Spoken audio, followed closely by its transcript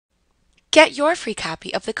Get your free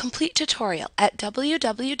copy of the complete tutorial at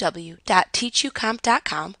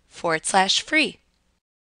www.teachucomp.com/free.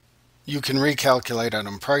 You can recalculate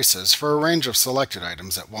item prices for a range of selected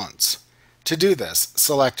items at once. To do this,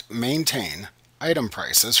 select Maintain Item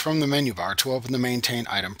Prices from the menu bar to open the Maintain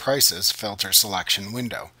Item Prices filter selection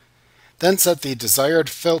window. Then set the desired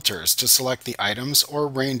filters to select the items or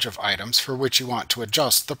range of items for which you want to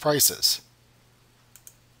adjust the prices.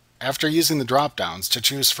 After using the drop-downs to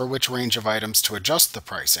choose for which range of items to adjust the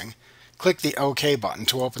pricing, click the OK button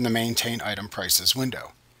to open the Maintain Item Prices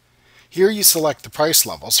window. Here you select the price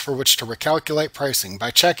levels for which to recalculate pricing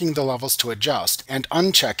by checking the levels to adjust and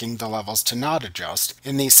unchecking the levels to not adjust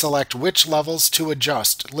in the Select Which Levels to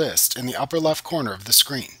Adjust list in the upper left corner of the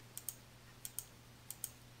screen.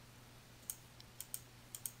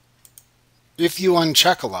 If you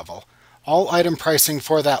uncheck a level, all item pricing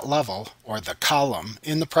for that level, or the column,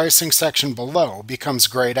 in the pricing section below becomes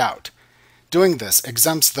grayed out. Doing this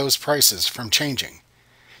exempts those prices from changing.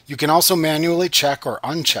 You can also manually check or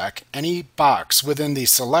uncheck any box within the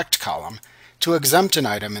Select column to exempt an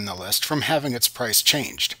item in the list from having its price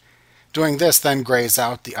changed. Doing this then grays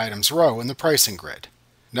out the item's row in the pricing grid.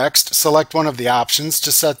 Next, select one of the options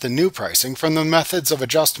to set the new pricing from the methods of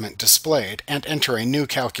adjustment displayed and enter a new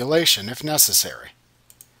calculation if necessary.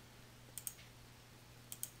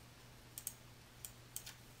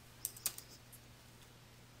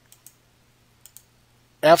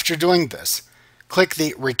 After doing this, click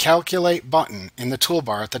the Recalculate button in the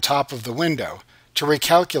toolbar at the top of the window to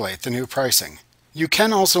recalculate the new pricing. You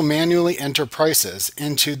can also manually enter prices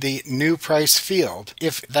into the New Price field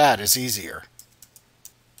if that is easier.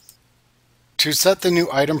 To set the new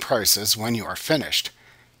item prices when you are finished,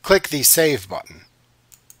 click the Save button.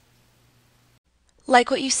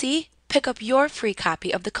 Like what you see? Pick up your free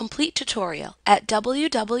copy of the complete tutorial at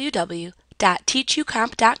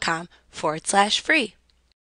www.teachucomp.com/free.